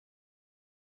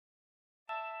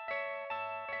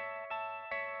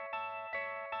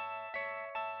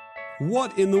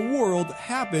What in the world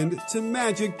happened to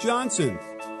Magic Johnson?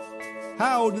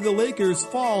 How did the Lakers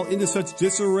fall into such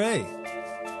disarray?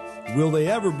 Will they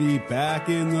ever be back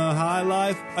in the high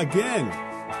life again?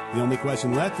 The only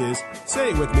question left is, say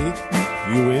it with me,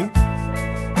 you win.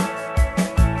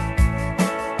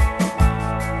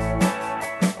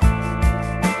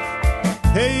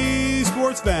 Hey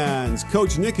sports fans,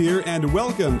 Coach Nick here, and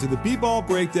welcome to the B-Ball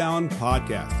Breakdown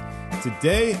podcast.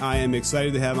 Today I am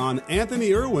excited to have on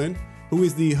Anthony Irwin, who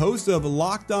is the host of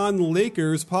Locked On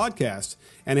Lakers podcast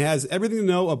and has everything to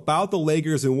know about the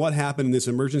Lakers and what happened in this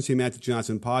emergency Magic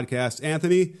Johnson podcast.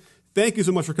 Anthony, thank you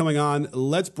so much for coming on.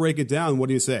 Let's break it down. What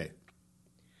do you say?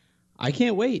 I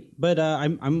can't wait, but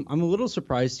I'm a little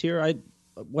surprised here.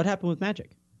 What happened with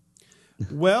Magic?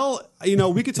 Well, you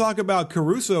know, we could talk about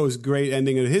Caruso's great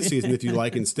ending of his season if you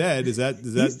like instead. He's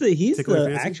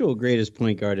the actual greatest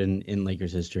point guard in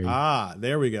Lakers history. Ah,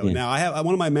 there we go. Yeah. Now, I have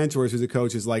one of my mentors who's a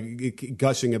coach is like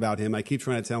gushing about him. I keep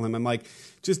trying to tell him, I'm like,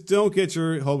 just don't get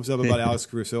your hopes up about Alex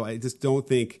Caruso. I just don't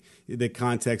think the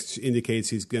context indicates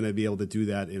he's going to be able to do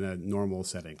that in a normal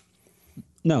setting.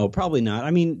 No, probably not. I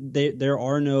mean, there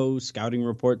are no scouting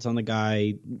reports on the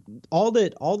guy. All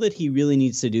that he really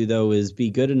needs to do, though, is be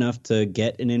good enough to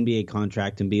get an NBA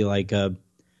contract and be like a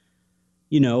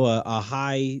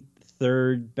high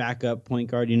third backup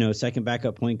point guard, second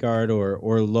backup point guard,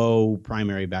 or low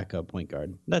primary backup point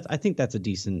guard. I think that's a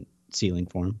decent ceiling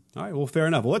for him. All right, well, fair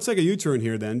enough. Well, let's take a U-turn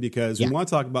here then, because we want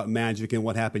to talk about Magic and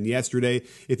what happened yesterday.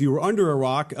 If you were under a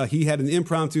rock, he had an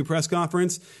impromptu press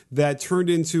conference that turned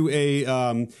into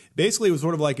a basically it was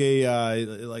sort of like a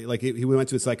he went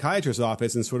to a psychiatrist's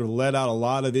office and sort of let out a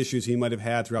lot of issues he might have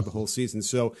had throughout the whole season.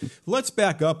 So let's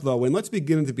back up though, and let's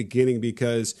begin at the beginning,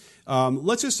 because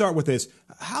let's just start with this.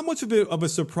 How much of a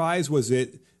surprise was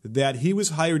it that he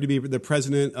was hired to be the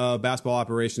president of basketball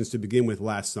operations to begin with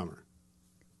last summer?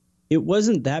 It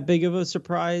wasn't that big of a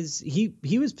surprise.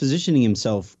 He was positioning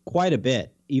himself quite a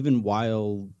bit, even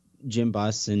while Jim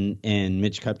Buss and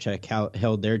Mitch Kupchak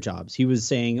held their jobs. He was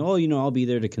saying, I'll be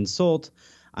there to consult.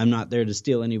 I'm not there to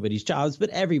steal anybody's jobs,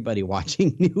 but everybody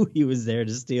watching knew he was there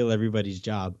to steal everybody's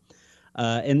job.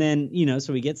 And then,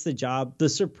 so he gets the job. The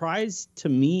surprise to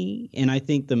me, and I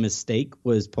think the mistake,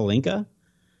 was Pelinka.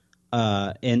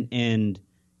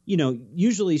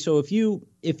 Usually, so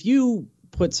if you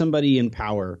put somebody in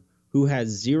power who has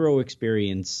zero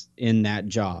experience in that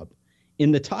job,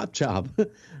 in the top job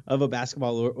of a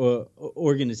basketball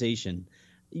organization,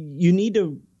 you need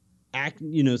to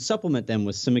supplement them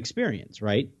with some experience,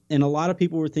 right? And a lot of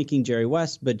people were thinking Jerry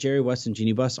West, but Jerry West and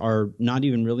Jeanie Buss are not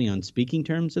even really on speaking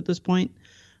terms at this point.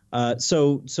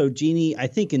 So Jeanie, I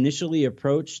think, initially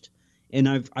approached, and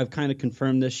I've kind of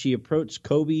confirmed this, she approached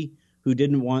Kobe, who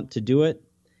didn't want to do it.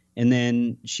 And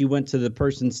then she went to the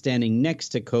person standing next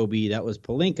to Kobe, that was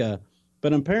Pelinka.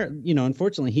 But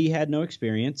unfortunately, he had no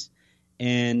experience.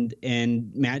 And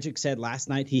Magic said last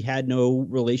night he had no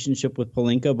relationship with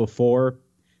Pelinka before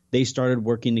they started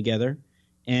working together.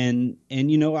 And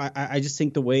I just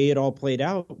think the way it all played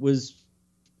out was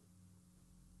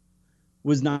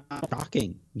not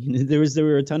shocking. There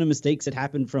were a ton of mistakes that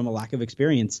happened from a lack of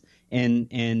experience. And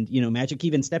Magic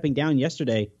even stepping down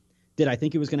yesterday. Did I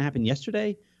think it was going to happen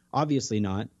yesterday? Obviously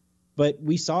not, but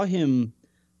we saw him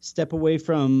step away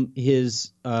from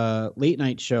his late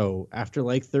night show after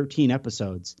like 13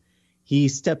 episodes. He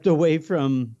stepped away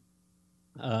from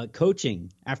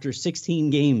coaching after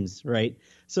 16 games, right?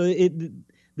 So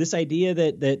this idea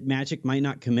that Magic might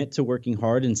not commit to working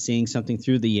hard and seeing something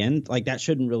through the end, like that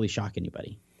shouldn't really shock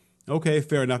anybody. Okay,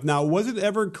 fair enough. Now, was it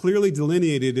ever clearly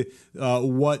delineated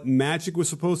what Magic was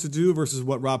supposed to do versus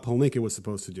what Rob Pelinka was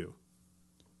supposed to do?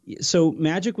 So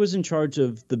Magic was in charge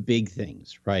of the big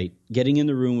things, right? Getting in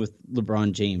the room with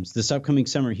LeBron James. This upcoming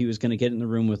summer, he was going to get in the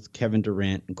room with Kevin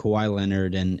Durant and Kawhi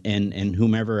Leonard and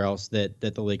whomever else that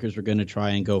the Lakers were going to try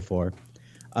and go for.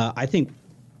 I think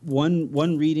one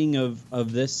reading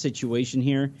of this situation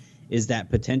here is that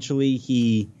potentially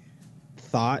he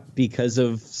thought, because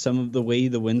of some of the way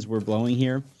the winds were blowing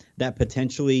here, that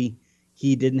potentially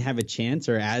he didn't have a chance,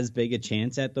 or as big a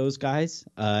chance, at those guys,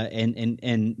 and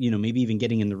maybe even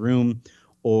getting in the room,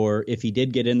 or if he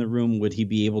did get in the room, would he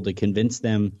be able to convince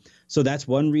them? So that's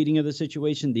one reading of the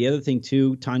situation. The other thing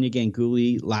too, Tanya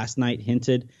Ganguly last night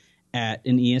hinted at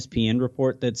an ESPN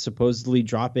report that's supposedly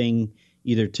dropping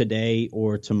either today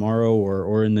or tomorrow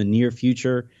or in the near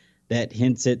future that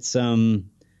hints at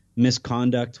some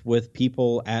misconduct with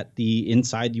people at the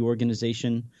inside the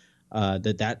organization.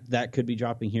 That could be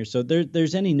dropping here. So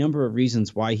there's any number of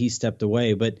reasons why he stepped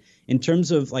away. But in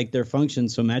terms of like their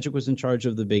functions, so Magic was in charge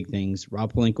of the big things.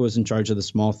 Rob Pelinka was in charge of the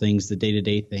small things, the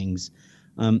day-to-day things.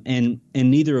 And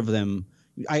neither of them,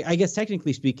 I guess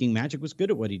technically speaking, Magic was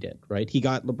good at what he did, right? He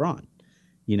got LeBron.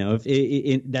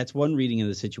 If that's one reading of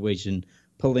the situation.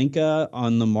 Pelinka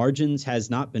on the margins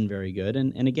has not been very good,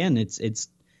 and again,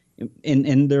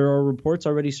 and there are reports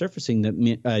already surfacing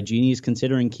that Genie is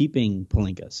considering keeping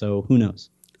Pelinka. So who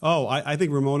knows? Oh, I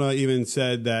think Ramona even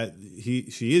said that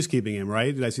she is keeping him,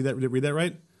 right? Did I see that? Did I read that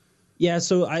right? Yeah.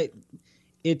 So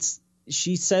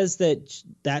she says that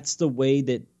that's the way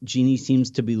that Genie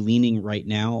seems to be leaning right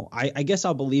now. I guess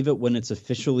I'll believe it when it's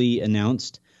officially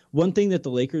announced. One thing that the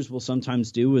Lakers will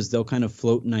sometimes do is they'll kind of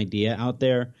float an idea out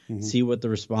there, see what the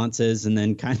response is, and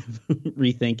then kind of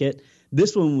rethink it.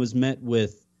 This one was met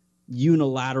with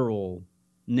unilateral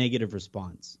negative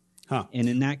response. Huh. And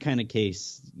in that kind of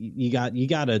case, you got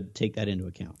to take that into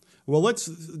account. Well, let's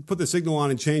put the signal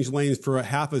on and change lanes for a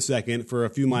half a second for a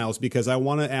few miles, because I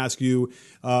want to ask you,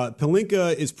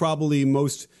 Pelinka is probably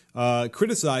most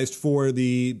criticized for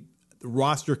the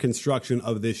roster construction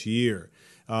of this year.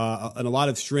 And a lot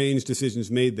of strange decisions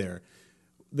made there.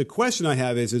 The question I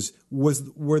have is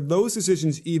were those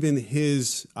decisions even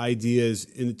his ideas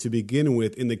to begin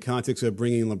with in the context of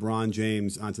bringing LeBron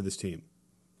James onto this team?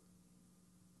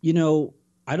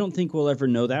 I don't think we'll ever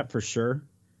know that for sure.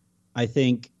 I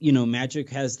think, Magic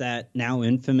has that now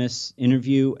infamous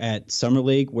interview at Summer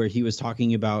League where he was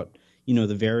talking about,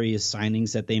 the various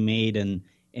signings that they made and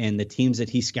the teams that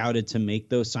he scouted to make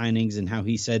those signings, and how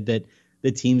he said that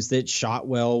the teams that shot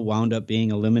well wound up being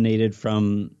eliminated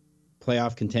from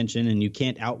playoff contention, and you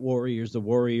can't out Warriors the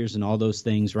Warriors and all those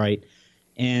things, right?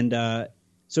 And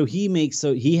so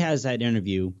he has that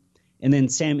interview, and then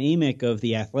Sam Amick of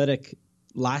The Athletic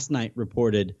last night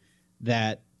reported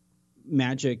that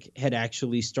Magic had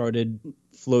actually started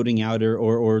floating out,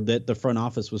 or that the front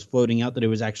office was floating out that it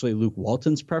was actually Luke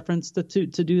Walton's preference to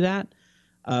do that.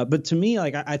 But to me,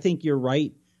 I think you're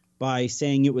right by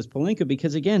saying it was Pelinka,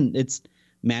 because again, it's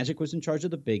Magic was in charge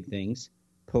of the big things.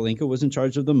 Pelinka was in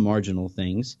charge of the marginal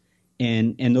things.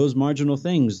 And those marginal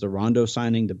things, the Rondo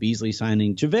signing, the Beasley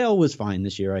signing, JaVale was fine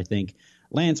this year, I think.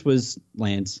 Lance was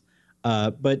Lance.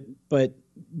 But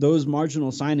those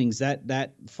marginal signings,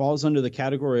 that falls under the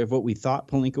category of what we thought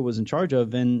Pelinka was in charge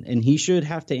of, and he should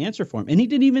have to answer for him. And he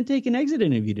didn't even take an exit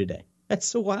interview today.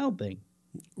 That's the wild thing.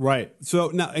 Right. So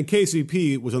now, and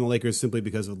KCP was on the Lakers simply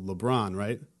because of LeBron,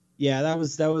 right? Yeah, that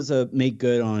was a make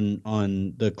good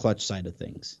on the clutch side of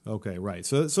things. Okay, right.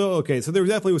 So there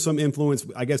definitely was some influence.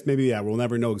 I guess maybe we'll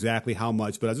never know exactly how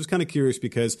much, but I was just kind of curious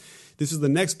because this is the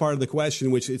next part of the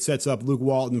question, which it sets up Luke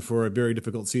Walton for a very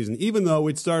difficult season. Even though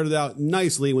it started out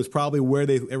nicely and was probably where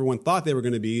everyone thought they were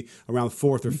going to be, around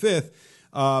fourth or fifth.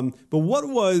 But what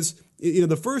was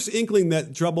the first inkling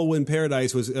that trouble in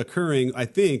paradise was occurring, I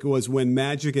think, was when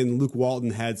Magic and Luke Walton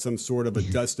had some sort of a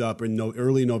dust up in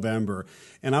early November.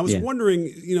 And I was wondering,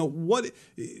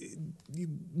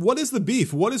 what is the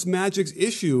beef? What is Magic's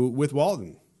issue with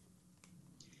Walton?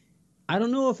 I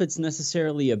don't know if it's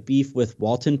necessarily a beef with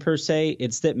Walton per se.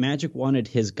 It's that Magic wanted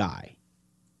his guy.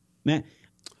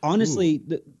 Honestly,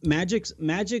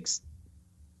 Magic's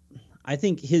I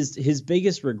think his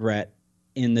biggest regret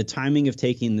in the timing of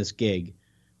taking this gig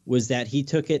was that he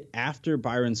took it after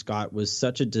Byron Scott was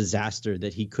such a disaster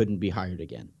that he couldn't be hired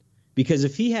again. Because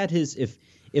if he had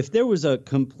if there was a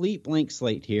complete blank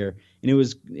slate here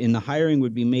and the hiring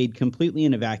would be made completely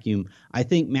in a vacuum, I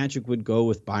think Magic would go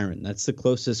with Byron. That's the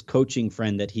closest coaching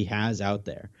friend that he has out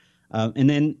there. And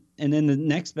then the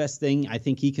next best thing I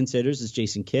think he considers is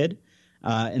Jason Kidd.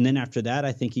 And then after that,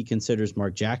 I think he considers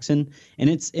Mark Jackson. And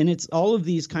it's all of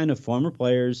these kind of former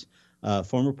players,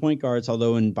 former point guards,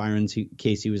 although in Byron's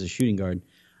case he was a shooting guard.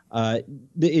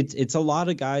 It's a lot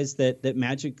of guys that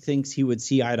Magic thinks he would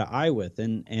see eye to eye with,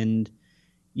 and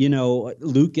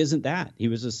Luke isn't that. He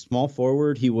was a small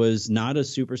forward. He was not a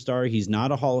superstar. He's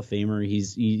not a Hall of Famer.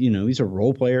 He's a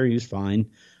role player. He was fine.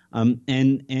 I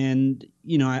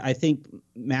think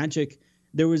Magic.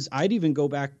 I'd even go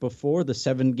back before the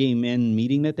 7-game in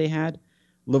meeting that they had.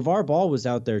 LeVar Ball was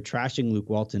out there trashing Luke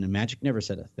Walton, and Magic never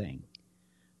said a thing.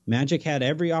 Magic had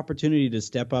every opportunity to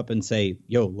step up and say,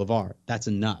 "Yo, LeVar, that's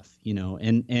enough,"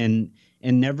 and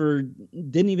never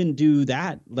didn't even do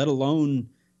that, let alone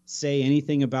say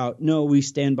anything about, "No, we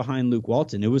stand behind Luke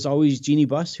Walton." It was always Jeannie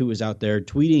Buss who was out there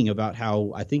tweeting about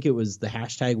how, I think it was the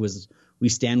hashtag was "We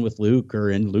stand with Luke" or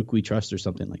 "In Luke we trust" or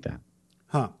something like that.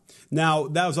 Huh. Now,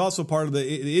 that was also part of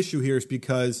the issue here is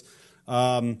because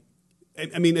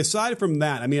I mean, aside from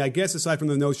that, I mean, I guess aside from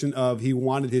the notion of he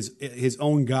wanted his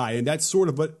own guy, and that's sort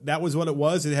of that was what it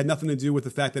was. It had nothing to do with the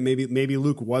fact that maybe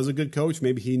Luke was a good coach.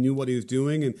 Maybe he knew what he was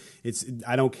doing, and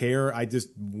I don't care. I just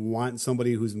want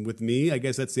somebody who's with me. I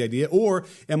guess that's the idea. Or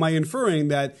am I inferring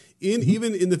that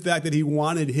even in the fact that he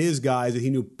wanted his guys, that he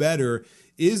knew better,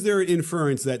 is there an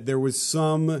inference that there was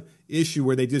some issue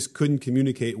where they just couldn't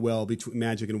communicate well between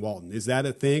Magic and Walton? Is that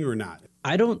a thing or not?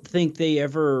 I don't think they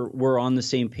ever were on the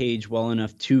same page well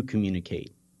enough to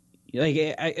communicate.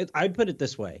 Like I'd put it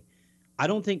this way. I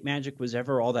don't think Magic was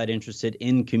ever all that interested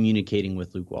in communicating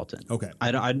with Luke Walton. Okay.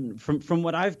 From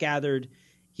what I've gathered,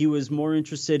 he was more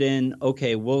interested in,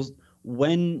 okay, well,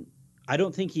 I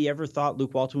don't think he ever thought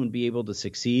Luke Walton would be able to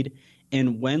succeed.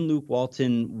 And when Luke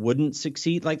Walton wouldn't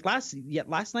succeed, like last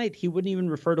night, he wouldn't even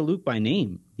refer to Luke by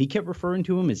name. He kept referring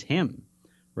to him as him,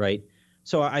 right?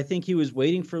 So I think he was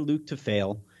waiting for Luke to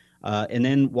fail, and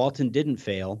then Walton didn't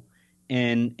fail,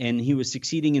 and he was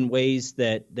succeeding in ways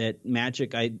that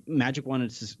Magic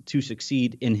wanted to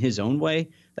succeed in his own way.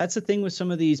 That's the thing with some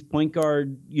of these point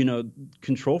guard,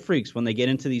 control freaks when they get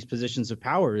into these positions of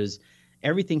power is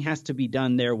everything has to be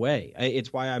done their way.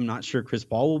 It's why I'm not sure Chris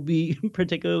Paul will be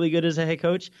particularly good as a head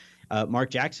coach.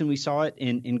 Mark Jackson, we saw it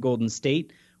in Golden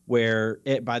State, where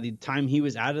by the time he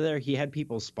was out of there, he had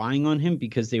people spying on him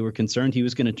because they were concerned he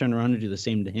was going to turn around and do the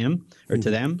same to him or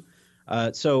to them.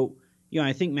 So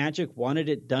I think Magic wanted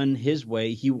it done his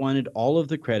way. He wanted all of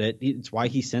the credit. It's why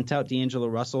he sent out D'Angelo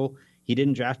Russell. He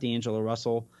didn't draft D'Angelo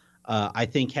Russell. I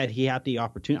think had he had the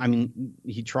opportunity, I mean,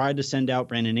 he tried to send out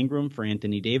Brandon Ingram for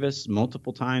Anthony Davis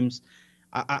multiple times.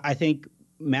 I think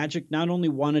Magic not only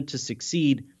wanted to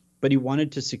succeed, but he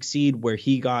wanted to succeed where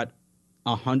he got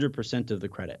 100% of the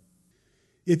credit.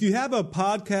 If you have a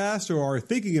podcast or are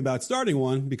thinking about starting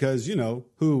one, because,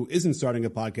 who isn't starting a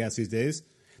podcast these days,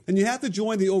 then you have to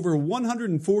join the over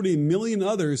 140 million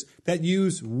others that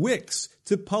use Wix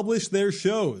to publish their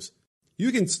shows.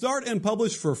 You can start and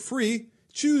publish for free,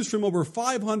 choose from over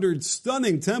 500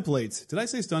 stunning templates, did I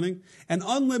say stunning? And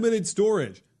unlimited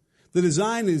storage. The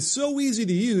design is so easy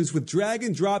to use with drag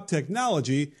and drop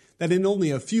technology that in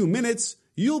only a few minutes,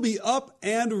 you'll be up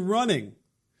and running.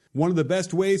 One of the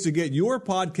best ways to get your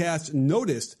podcast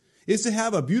noticed is to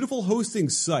have a beautiful hosting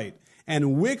site,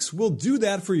 and Wix will do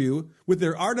that for you with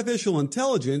their artificial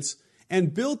intelligence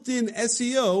and built-in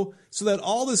SEO so that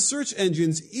all the search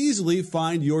engines easily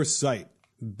find your site.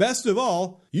 Best of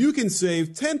all, you can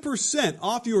save 10%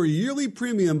 off your yearly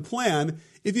premium plan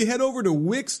if you head over to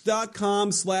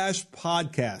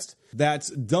Wix.com/podcast.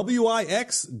 That's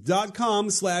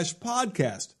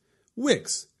Wix.com/podcast.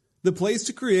 Wix, the place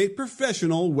to create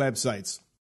professional websites.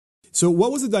 So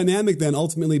what was the dynamic then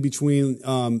ultimately between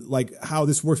how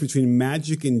this works between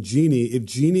Magic and Genie? If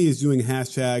Genie is doing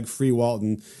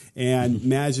 #FreeWalton and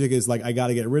Magic is like, I got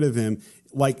to get rid of him,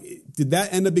 did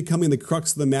that end up becoming the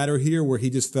crux of the matter here, where he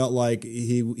just felt like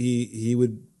he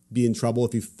would be in trouble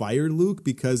if he fired Luke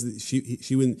because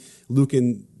Luke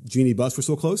and Genie Bus were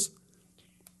so close?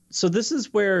 So this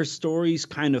is where stories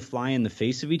kind of fly in the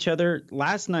face of each other.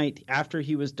 Last night, after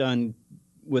he was done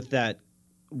with that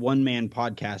one-man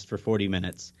podcast for 40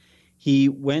 minutes, he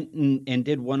went and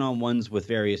did one-on-ones with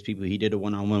various people. He did a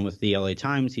one-on-one with the LA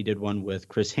Times. He did one with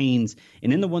Chris Haynes.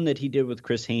 And in the one that he did with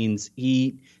Chris Haynes,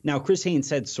 now Chris Haynes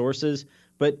said sources,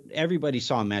 but everybody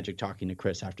saw Magic talking to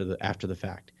Chris after the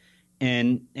fact.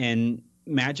 And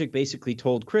Magic basically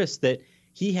told Chris that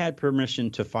he had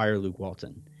permission to fire Luke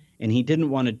Walton, and he didn't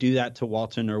want to do that to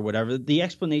Walton or whatever. The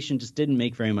explanation just didn't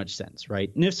make very much sense,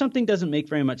 right? And if something doesn't make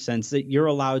very much sense, that you're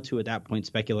allowed to at that point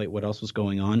speculate what else was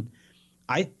going on.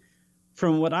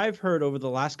 From what I've heard over the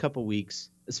last couple weeks,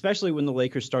 especially when the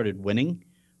Lakers started winning,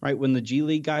 right? When the G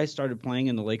League guys started playing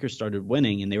and the Lakers started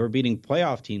winning and they were beating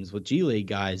playoff teams with G League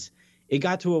guys, it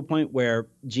got to a point where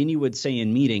Genie would say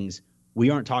in meetings, we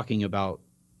aren't talking about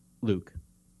Luke.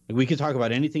 We could talk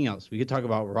about anything else. We could talk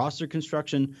about roster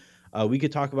construction. We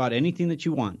could talk about anything that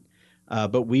you want.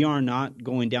 But we are not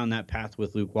going down that path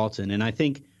with Luke Walton. And I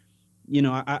think,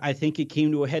 I think it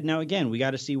came to a head now again. We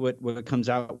got to see what comes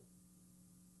out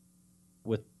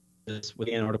with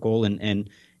the article and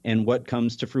what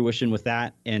comes to fruition with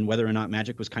that, and whether or not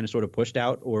Magic was kind of sort of pushed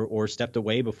out or stepped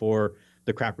away before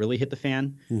the crap really hit the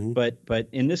fan. Mm-hmm. But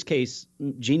in this case,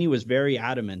 Genie was very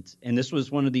adamant, and this was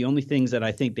one of the only things that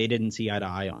I think they didn't see eye to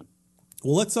eye on.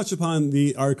 Well, let's touch upon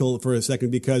the article for a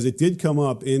second, because it did come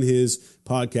up in his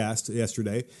podcast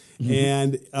yesterday. Mm-hmm.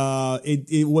 And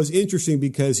it was interesting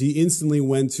because he instantly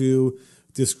went to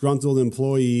disgruntled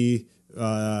employee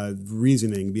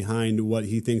reasoning behind what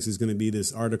he thinks is going to be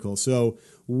this article. So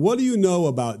what do you know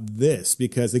about this?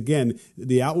 Because again,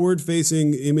 the outward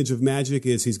facing image of Magic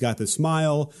is he's got the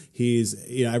smile. He's,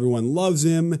 everyone loves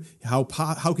him. How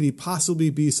could he possibly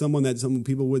be someone that some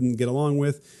people wouldn't get along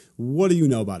with? What do you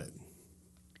know about it?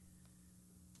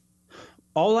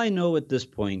 All I know at this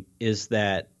point is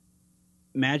that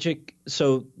Magic.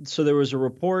 So there was a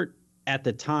report at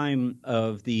the time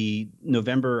of the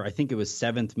November, I think it was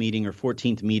 7th meeting or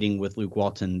 14th meeting with Luke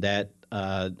Walton, that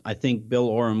I think Bill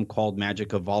Oram called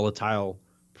Magic a volatile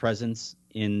presence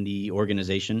in the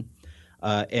organization.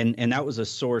 And that was a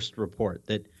sourced report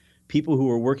that people who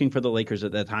were working for the Lakers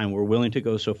at that time were willing to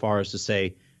go so far as to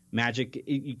say, Magic,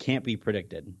 you can't be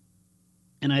predicted.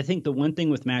 And I think the one thing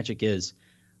with Magic is,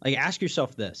 like, ask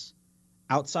yourself this.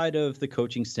 Outside of the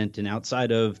coaching stint and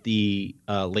outside of the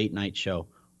late night show,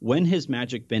 when has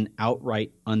Magic been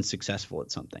outright unsuccessful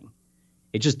at something?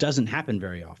 It just doesn't happen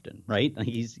very often, right?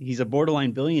 He's a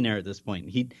borderline billionaire at this point.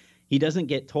 He doesn't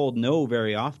get told no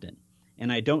very often.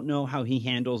 And I don't know how he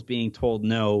handles being told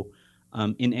no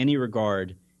in any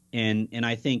regard. And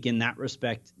I think in that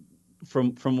respect,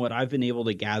 from what I've been able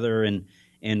to gather and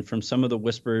from some of the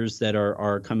whispers that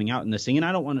are coming out in this thing, and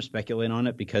I don't want to speculate on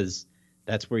it because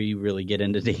that's where you really get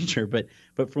into danger. But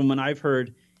from what I've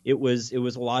heard, it was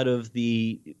a lot of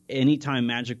the anytime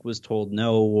Magic was told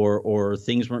no or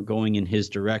things weren't going in his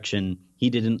direction, he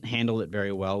didn't handle it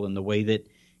very well. And the way that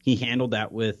he handled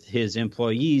that with his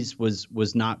employees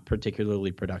was not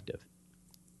particularly productive.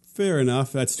 Fair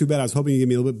enough. That's too bad. I was hoping you'd give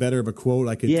me a little bit better of a quote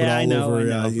I could put all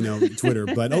over Twitter.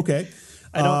 But okay.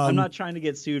 I'm not trying to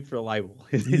get sued for libel.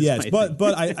 Yes, but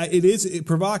it is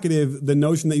provocative, the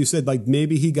notion that you said, like,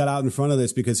 maybe he got out in front of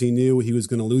this because he knew he was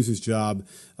going to lose his job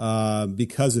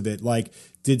because of it. Like,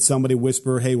 did somebody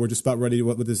whisper, "Hey, we're just about ready to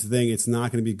with this thing. It's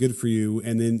not going to be good for you."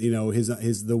 And then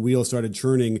the wheel started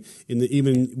churning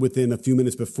even within a few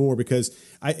minutes before, because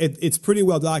it's pretty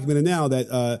well documented now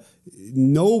that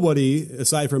nobody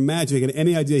aside from Magic had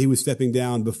any idea he was stepping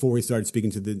down before he started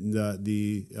speaking to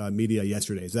the media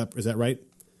yesterday. Is that right?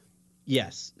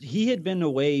 Yes, he had been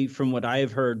away, from what I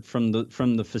have heard, from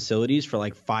the facilities for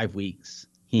like 5 weeks.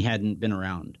 He hadn't been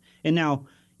around, and now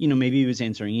maybe he was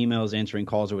answering emails, answering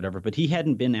calls, or whatever. But he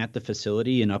hadn't been at the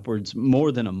facility in upwards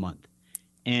more than a month,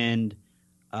 and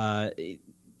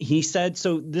he said.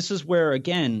 So this is where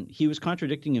again he was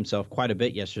contradicting himself quite a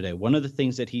bit yesterday. One of the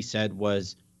things that he said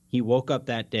was he woke up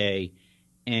that day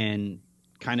and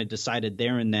kind of decided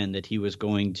there and then that he was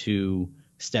going to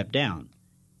step down.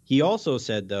 He also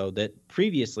said, though, that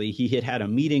previously he had a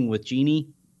meeting with Jeannie,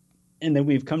 and then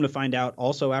we've come to find out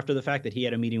also after the fact that he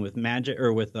had a meeting with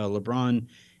LeBron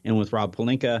and with Rob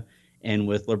Pelinka and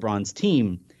with LeBron's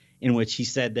team, in which he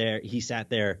sat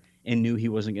there and knew he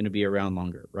wasn't going to be around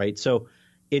longer, right? So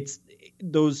it's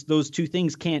those two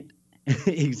things can't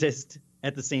exist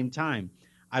at the same time.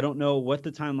 I don't know what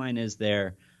the timeline is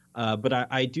there, but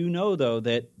I do know, though,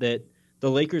 that the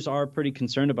Lakers are pretty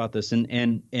concerned about this,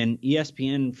 and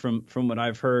ESPN, from what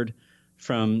I've heard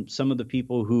from some of the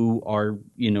people who are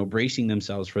bracing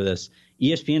themselves for this,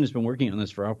 ESPN has been working on this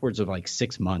for upwards of like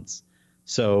 6 months.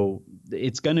 So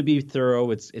it's going to be thorough.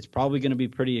 It's probably going to be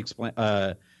pretty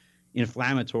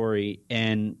inflammatory,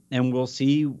 and we'll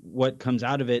see what comes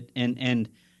out of it. And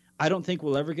I don't think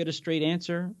we'll ever get a straight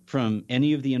answer from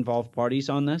any of the involved parties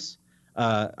on this.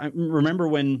 I remember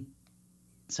when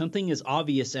something as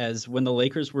obvious as when the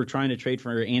Lakers were trying to trade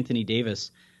for Anthony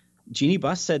Davis, Jeannie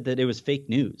Buss said that it was fake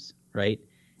news, right?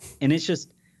 And it's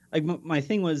just like my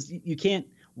thing was, you can't,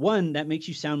 one, that makes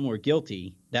you sound more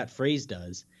guilty. That phrase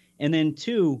does. And then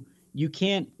two, you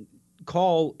can't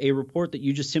call a report that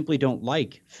you just simply don't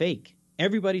like fake.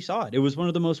 Everybody saw it. It was one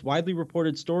of the most widely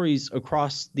reported stories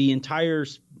across the entire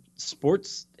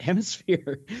sports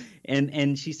hemisphere.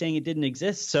 And she's saying it didn't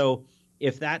exist. So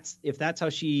if that's how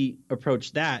she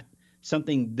approached that,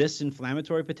 something this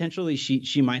inflammatory potentially,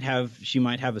 she might have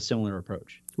a similar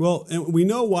approach. Well, and we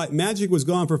know why Magic was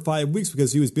gone for 5 weeks,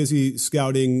 because he was busy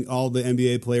scouting all the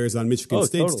NBA players on Michigan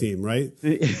State's team, right?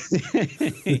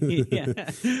 Yeah,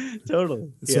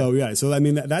 totally. So I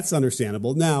mean that's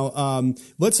understandable. Now,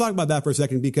 let's talk about that for a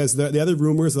second, because the other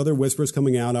rumors, the other whispers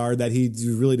coming out are that he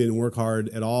really didn't work hard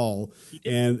at all,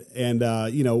 and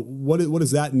what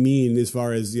does that mean as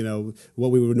far as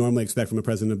what we would normally expect from a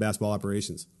president of basketball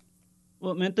operations?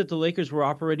 Well, it meant that the Lakers were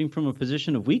operating from a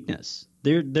position of weakness.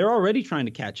 They're already trying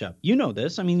to catch up. You know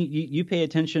this. I mean, you pay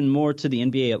attention more to the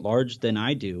NBA at large than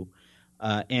I do.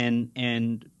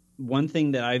 And one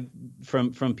thing that I've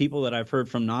from people that I've heard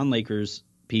from non-Lakers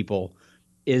people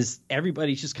is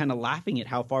everybody's just kind of laughing at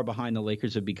how far behind the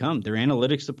Lakers have become. Their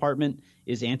analytics department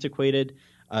is antiquated.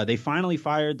 They finally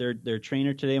fired their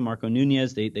trainer today, Marco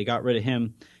Nunez. They got rid of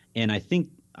him, and I think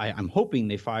I'm hoping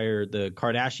they fire the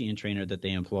Kardashian trainer that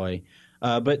they employ.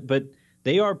 But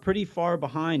they are pretty far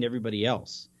behind everybody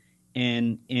else,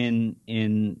 and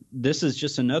this is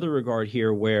just another regard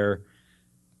here where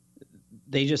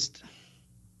they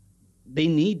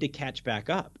need to catch back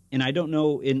up, and I don't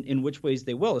know in which ways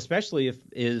they will, especially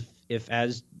if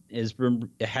as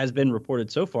has been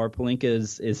reported so far, Pelinka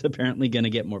is apparently going to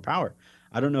get more power.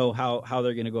 I don't know how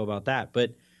they're going to go about that,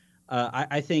 but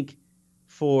I think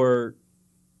for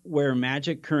where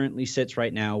Magic currently sits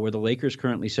right now, where the Lakers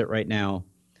currently sit right now,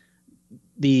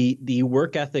 the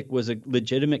work ethic was a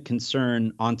legitimate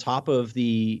concern on top of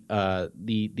the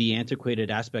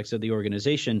antiquated aspects of the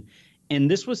organization. And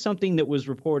this was something that was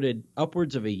reported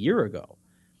upwards of a year ago.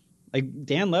 Like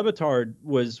Dan Le Batard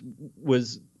was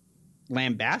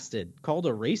lambasted, called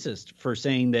a racist for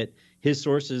saying that his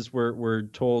sources were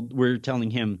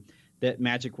telling him that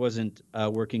Magic wasn't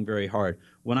working very hard.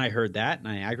 When I heard that and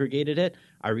I aggregated it,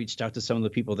 I reached out to some of the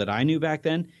people that I knew back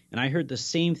then, and I heard the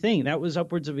same thing. That was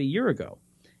upwards of a year ago.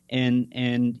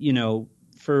 And you know,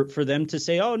 for them to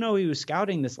say, oh no, he was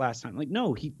scouting this last time. Like,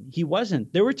 no, he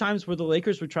wasn't. There were times where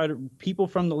people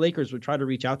from the Lakers would try to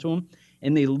reach out to him,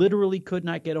 and they literally could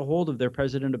not get a hold of their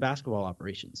president of basketball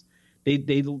operations.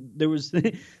 There was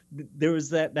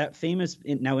that famous,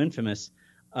 now infamous,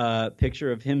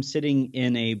 picture of him sitting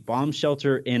in a bomb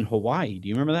shelter in Hawaii. Do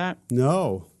you remember that?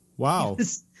 No. Wow.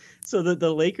 So that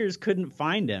the Lakers couldn't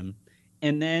find him.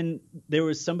 And then there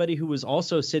was somebody who was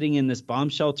also sitting in this bomb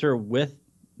shelter with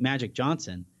Magic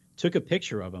Johnson, took a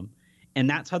picture of him, and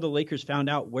that's how the Lakers found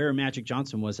out where Magic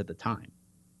Johnson was at the time.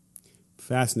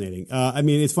 Fascinating. I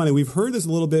mean, it's funny. We've heard this a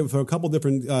little bit for a couple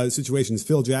different situations.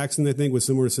 Phil Jackson, I think, was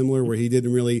similar, where he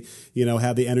didn't really,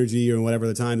 have the energy or whatever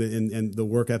the time and the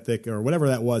work ethic or whatever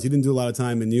that was. He didn't do a lot of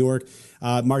time in New York.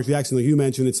 Mark Jackson, like you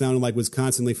mentioned, it sounded like was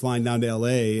constantly flying down to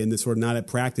L.A. and sort of not at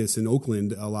practice in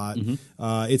Oakland a lot.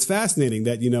 Mm-hmm. It's fascinating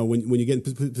that, when you get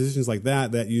in positions like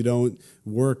that you don't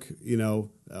work,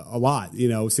 a lot,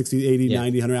 60, 80,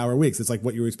 90, 100-hour weeks. It's like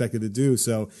what you were expected to do.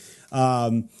 So,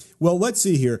 well, let's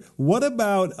see here. What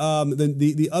about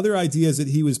the other ideas that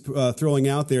he was throwing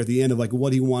out there at the end of like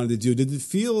what he wanted to do? Did it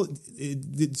feel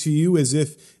to you as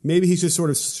if maybe he's just sort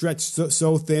of stretched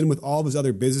so thin with all of his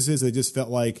other businesses that it just felt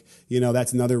like,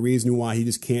 that's another reason why he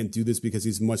just can't do this because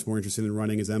he's much more interested in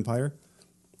running his empire?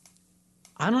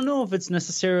 I don't know if it's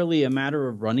necessarily a matter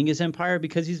of running his empire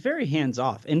because he's very hands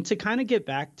off. And to kind of get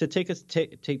back to take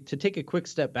a quick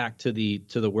step back to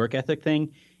the work ethic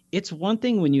thing, it's one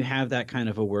thing when you have that kind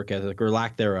of a work ethic or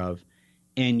lack thereof,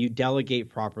 and you delegate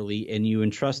properly and you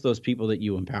entrust those people that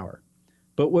you empower.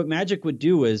 But what Magic would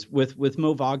do is with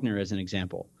Mo Wagner as an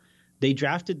example, they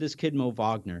drafted this kid Mo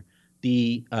Wagner.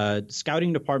 The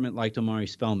scouting department liked Omari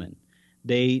Spellman.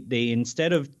 They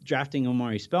instead of drafting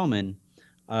Omari Spellman,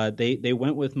 they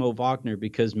went with Mo Wagner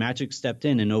because Magic stepped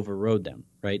in and overrode them,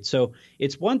 right? So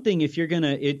it's one thing if you're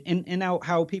gonna and now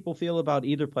how people feel about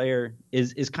either player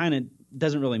is kind of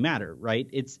doesn't really matter, right?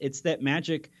 It's that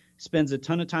Magic spends a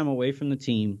ton of time away from the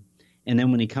team, and then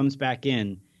when he comes back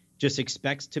in, just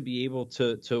expects to be able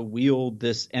to wield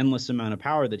this endless amount of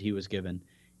power that he was given,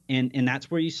 and that's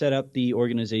where you set up the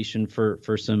organization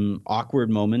for some awkward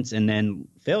moments and then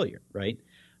failure, right?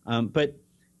 But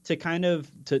to kind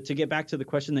of to get back to the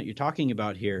question that you're talking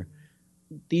about here,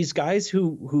 these guys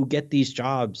who get these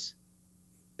jobs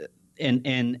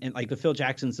and like the Phil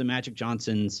Jacksons, the Magic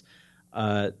Johnsons,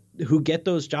 who get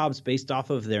those jobs based off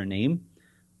of their name,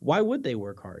 why would they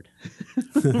work hard?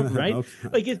 Right?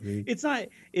 Like it's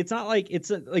not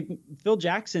like Phil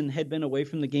Jackson had been away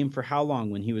from the game for how long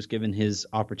when he was given his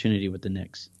opportunity with the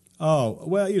Knicks? Oh,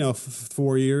 well,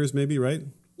 4 years maybe, right?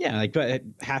 Yeah, like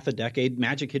half a decade.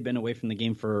 Magic had been away from the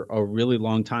game for a really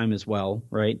long time as well,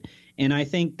 right? And I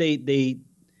think they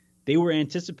were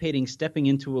anticipating stepping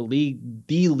into the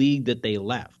league that they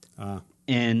left.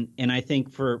 And I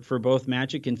think for both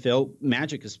Magic and Phil,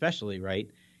 Magic especially, right?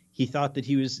 He thought that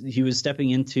he was stepping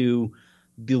into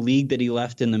the league that he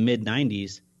left in the mid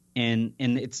 '90s, and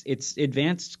it's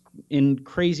advanced in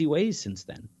crazy ways since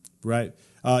then. Right.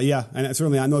 Yeah, and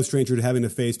certainly I'm no stranger to having to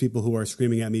face people who are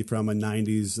screaming at me from a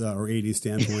 90s or 80s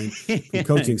standpoint from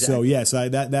coaching. Exactly. So, yes,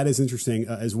 that is interesting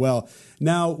as well.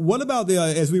 Now, what about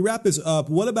as we wrap this up,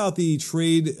 what about the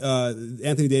trade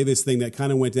Anthony Davis thing that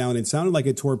kind of went down and sounded like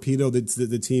it torpedoed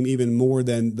the team even more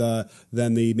than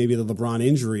maybe the LeBron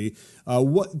injury?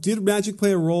 What did Magic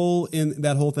play a role in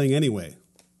that whole thing anyway?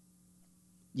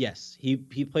 Yes, he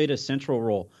played a central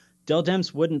role. Dell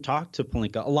Demps wouldn't talk to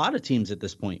Pelinka. A lot of teams at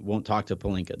this point won't talk to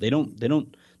Pelinka. They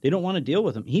don't want to deal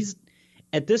with him.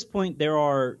 at this point,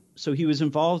 so he was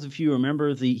involved, if you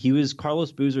remember, he was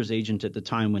Carlos Boozer's agent at the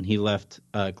time when he left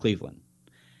Cleveland.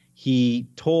 He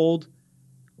told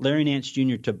Larry Nance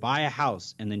Jr. to buy a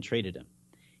house and then traded him.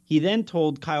 He then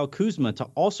told Kyle Kuzma to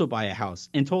also buy a house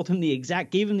and gave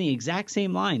him the exact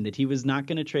same line that he was not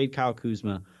going to trade Kyle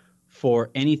Kuzma for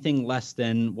anything less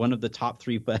than one of the top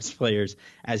 3 best players,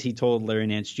 as he told Larry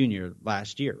Nance Jr.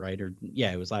 last year, right?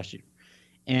 It was last year.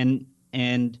 And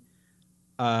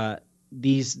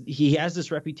he has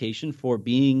this reputation for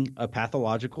being a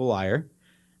pathological liar,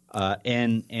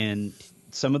 and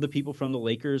some of the people from the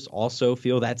Lakers also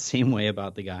feel that same way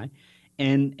about the guy.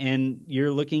 And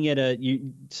you're looking at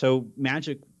so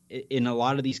Magic in a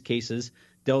lot of these cases,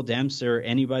 Dell Demps or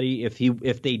anybody,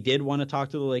 if they did want to talk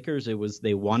to the Lakers,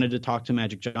 they wanted to talk to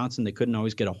Magic Johnson. They couldn't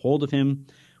always get a hold of him,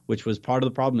 which was part of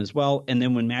the problem as well. And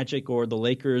then when Magic or the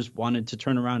Lakers wanted to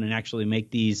turn around and actually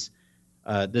make this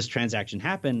transaction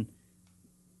happen,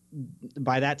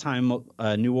 by that time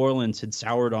New Orleans had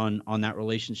soured on that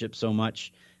relationship so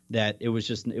much that it was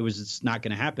just not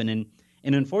going to happen.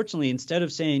 And unfortunately, instead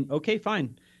of saying, okay,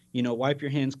 fine, wipe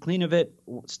your hands clean of it,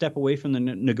 step away from the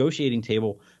negotiating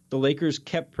table, the Lakers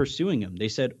kept pursuing him. They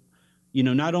said,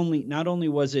 not only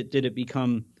did it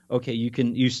become, okay,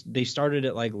 they started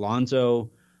at like Lonzo,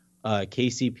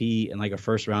 KCP, and like a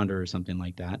first rounder or something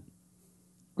like that,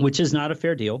 which is not a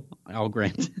fair deal, I'll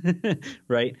grant,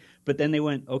 right? But then they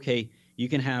went, okay, you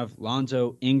can have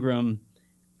Lonzo, Ingram,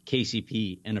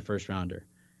 KCP, and a first rounder.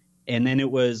 And then it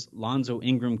was Lonzo,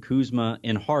 Ingram, Kuzma,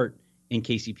 and Hart in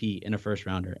KCP in a first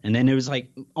rounder. And then it was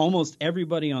like almost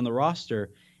everybody on the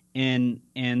roster. And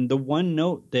the one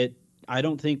note that I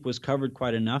don't think was covered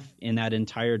quite enough in that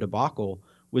entire debacle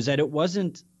was that it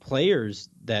wasn't players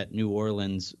that New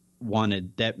Orleans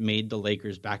wanted that made the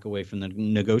Lakers back away from the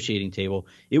negotiating table.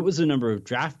 It was a number of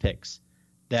draft picks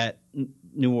that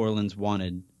New Orleans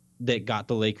wanted that got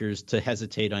the Lakers to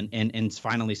hesitate on and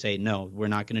finally say, no, we're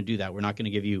not going to do that. We're not going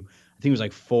to give you, I think it was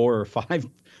like 4 or 5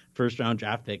 first round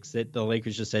draft picks that the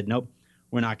Lakers just said, nope,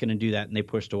 we're not going to do that. And they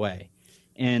pushed away.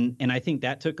 And I think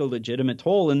that took a legitimate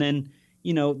toll. And then,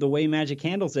 the way Magic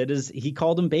handles it is he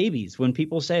called them babies. When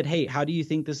people said, hey, how do you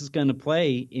think this is going to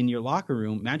play in your locker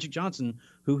room? Magic Johnson,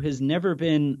 who has never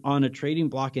been on a trading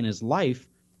block in his life,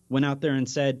 went out there and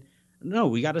said, no,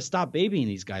 we got to stop babying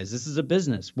these guys. This is a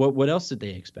business. What else did they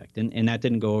expect? And that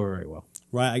didn't go over very well.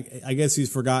 Right. I guess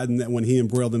he's forgotten that when he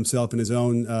embroiled himself in his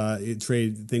own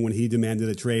trade thing, when he demanded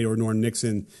a trade, or Norm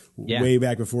Nixon, way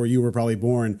back before you were probably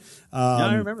born. No,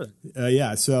 I remember that.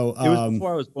 Yeah. So it was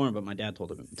before I was born, but my dad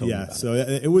told me about it. So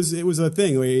it was a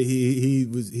thing. He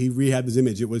rehabbed his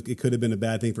image. It could have been a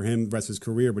bad thing for him the rest of his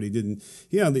career, but he didn't.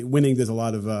 Winning does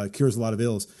cures a lot of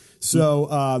ills. So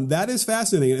that is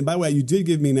fascinating. And by the way, you did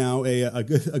give me now a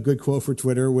good quote for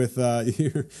Twitter with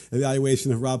your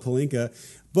evaluation of Rob Pelinka.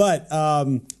 But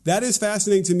that is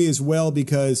fascinating to me as well,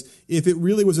 because if it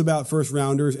really was about first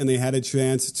rounders and they had a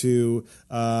chance to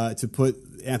put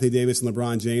Anthony Davis and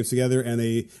LeBron James together, and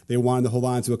they wanted to hold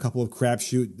on to a couple of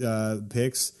crapshoot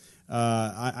picks,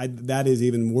 that is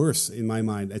even worse in my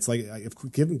mind. It's like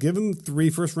give them 3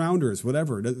 first rounders,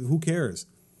 whatever. Who cares?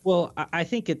 Well, I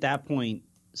think at that point,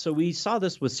 so we saw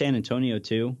this with San Antonio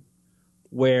too,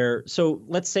 so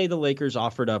let's say the Lakers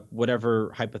offered up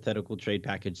whatever hypothetical trade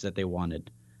package that they wanted.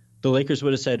 The Lakers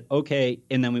would have said, okay,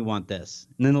 and then we want this.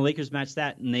 And then the Lakers match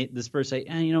that, and the Spurs say,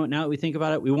 you know what, now that we think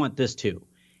about it, we want this too.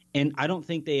 And I don't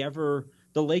think the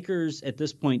Lakers at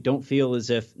this point don't feel as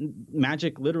if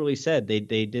Magic literally said they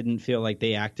didn't feel like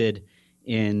they acted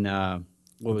in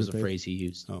what was the phrase he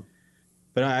used? Oh.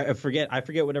 But I forget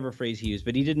whatever phrase he used,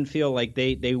 but he didn't feel like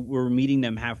they were meeting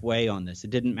them halfway on this. It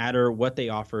didn't matter what they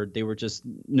offered. They were just,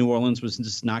 New Orleans was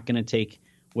just not going to take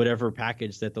whatever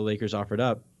package that the Lakers offered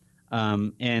up.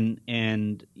 And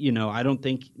I don't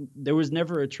think there was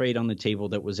never a trade on the table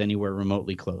that was anywhere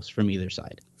remotely close from either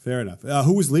side. Fair enough.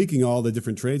 Who was leaking all the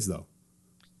different trades though?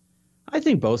 I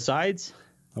think both sides.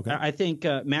 Okay. I think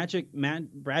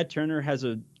Brad Turner has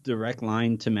a direct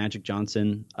line to Magic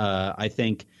Johnson. I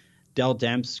think Dell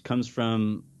Demps comes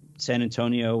from San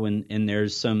Antonio, and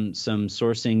there's some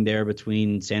sourcing there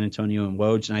between San Antonio and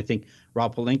Woj. And I think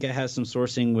Rob Pelinka has some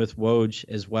sourcing with Woj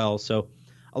as well. So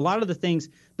a lot of the things,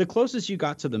 the closest you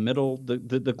got to the middle, the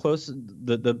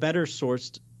better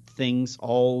sourced things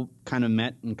all kind of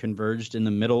met and converged in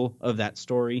the middle of that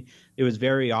story. It was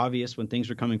very obvious when things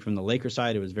were coming from the Lakers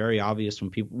side. It was very obvious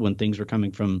when things were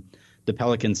coming from the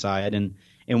Pelican side. And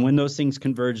when those things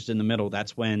converged in the middle,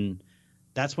 that's when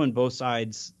both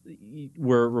sides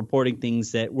were reporting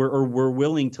things that were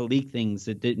willing to leak things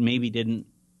that maybe didn't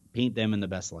paint them in the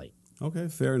best light. Okay,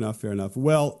 fair enough.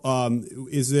 Well,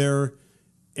 is there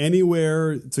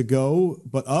anywhere to go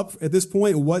but up at this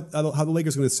point? How the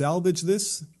Lakers are going to salvage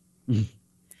this?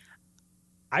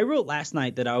 I wrote last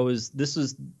night that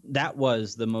that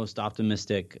was the most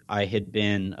optimistic I had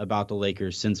been about the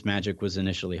Lakers since Magic was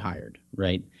initially hired,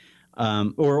 right?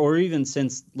 Or even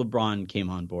since LeBron came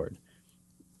on board.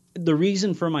 The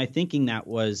reason for my thinking that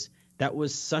was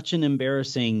such an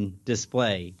embarrassing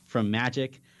display from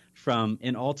Magic, from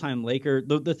an all-time Laker.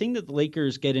 The thing that the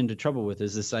Lakers get into trouble with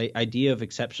is this idea of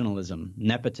exceptionalism,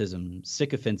 nepotism,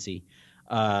 sycophancy,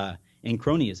 and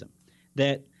cronyism.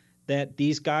 That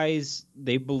these guys,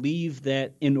 they believe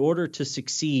that in order to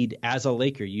succeed as a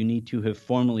Laker, you need to have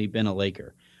formerly been a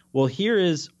Laker. Well, here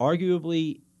is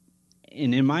arguably,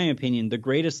 and in my opinion, the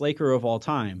greatest Laker of all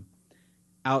time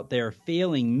out there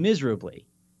failing miserably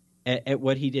at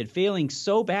what he did, failing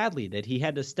so badly that he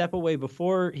had to step away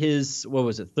before his,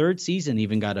 third season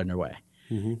even got underway.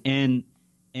 Mm-hmm.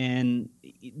 And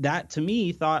that to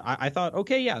me I thought,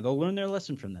 okay, yeah, they'll learn their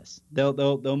lesson from this.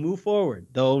 They'll move forward.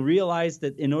 They'll realize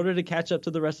that in order to catch up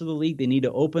to the rest of the league, they need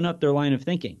to open up their line of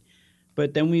thinking.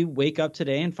 But then we wake up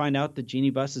today and find out that Jeannie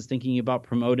Buss is thinking about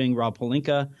promoting Rob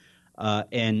Pelinka,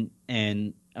 and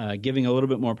giving a little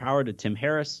bit more power to Tim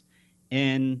Harris.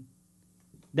 And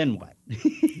then what?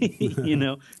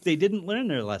 They didn't learn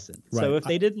their lesson. Right. So if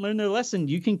they didn't learn their lesson,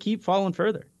 you can keep falling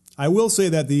further. I will say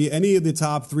that any of the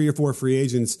top 3 or 4 free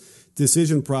agents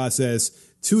decision process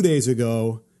 2 days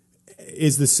ago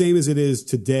is the same as it is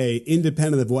today,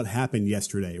 independent of what happened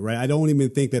yesterday, right? I don't even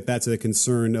think that that's a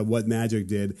concern of what Magic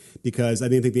did, because I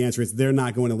didn't think the answer is they're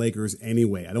not going to Lakers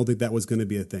anyway. I don't think that was going to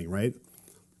be a thing, right?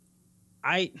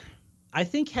 I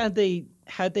think had they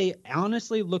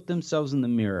honestly looked themselves in the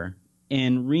mirror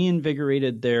and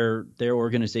reinvigorated their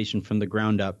organization from the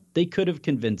ground up, they could have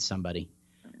convinced somebody.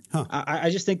 Huh.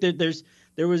 I just think that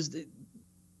there was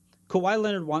Kawhi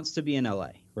Leonard wants to be in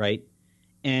LA, right?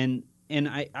 And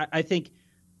I think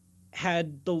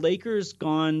had the Lakers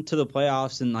gone to the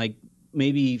playoffs and like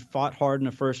maybe fought hard in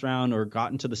the first round or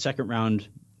gotten to the second round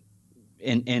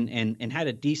and had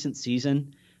a decent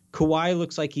season, Kawhi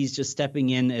looks like he's just stepping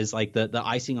in as like the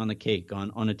icing on the cake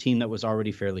on a team that was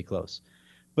already fairly close.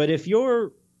 But if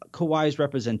you're Kawhi's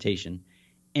representation,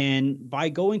 and by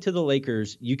going to the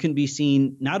Lakers, you can be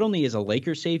seen not only as a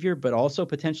Lakers savior, but also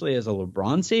potentially as a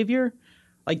LeBron savior.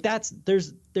 Like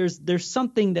there's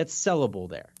something that's sellable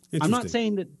there. I'm not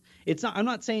saying that it's not. I'm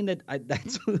not saying that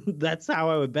that's how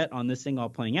I would bet on this thing all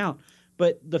playing out.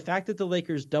 But the fact that the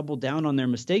Lakers doubled down on their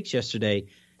mistakes yesterday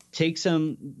takes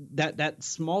them that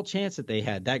small chance that they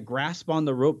had, that grasp on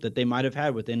the rope that they might have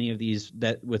had with any of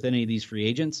these free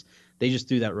agents. They just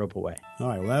threw that rope away. All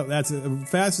right, well, that's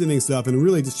fascinating stuff, and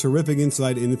really just terrific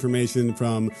insight and information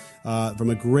from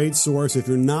a great source. If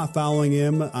you're not following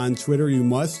him on Twitter, you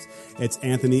must. It's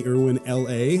Anthony Irwin,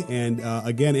 LA. And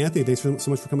again, Anthony, thanks so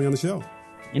much for coming on the show.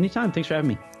 Anytime. Thanks for having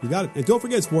me. You got it. And don't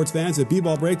forget, sports fans, at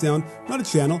B-Ball Breakdown, not a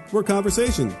channel, we're a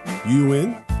conversation. You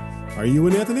in? Are you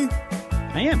in, Anthony?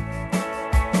 I am.